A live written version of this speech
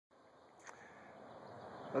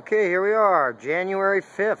Okay, here we are, January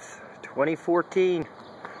 5th, 2014.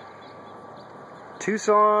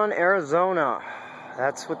 Tucson, Arizona.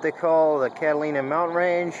 That's what they call the Catalina mountain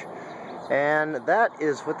range, and that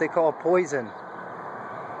is what they call poison.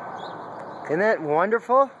 Isn't that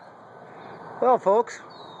wonderful? Well, folks,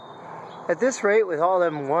 at this rate, with all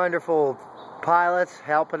them wonderful pilots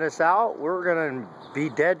helping us out, we're gonna be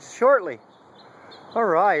dead shortly.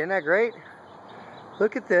 Alright, isn't that great?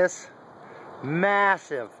 Look at this.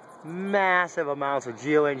 Massive amounts of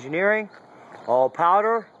geoengineering, all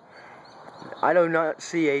powder. I do not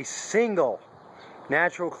see a single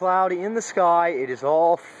natural cloud in the sky. It is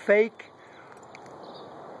all fake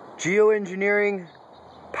geoengineering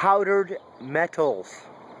powdered metals.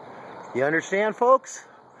 You understand, folks?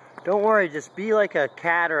 Don't worry, just be like a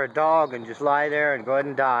cat or a dog and just lie there and go ahead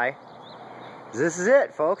and die. This is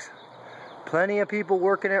it, folks. Plenty of people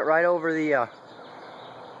working it right over the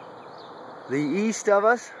east of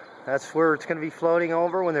us. That's where it's going to be floating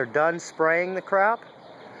over when they're done spraying the crap.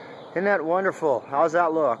 Isn't that wonderful? How's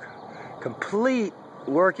that look? Complete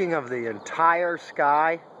working of the entire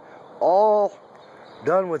sky, all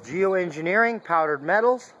done with geoengineering, powdered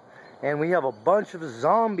metals, and we have a bunch of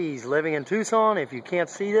zombies living in Tucson. If you can't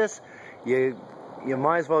see this, you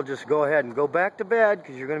might as well just go ahead and go back to bed,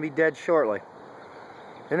 because you're going to be dead shortly.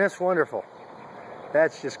 And that's wonderful.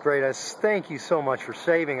 That's just great. Thank you so much for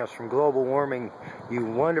saving us from global warming, you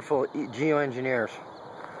wonderful geoengineers.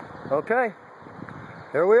 Okay,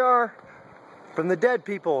 there we are, from the dead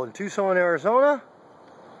people in Tucson, Arizona.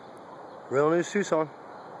 Real News Tucson.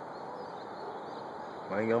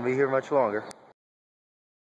 I ain't gonna be here much longer.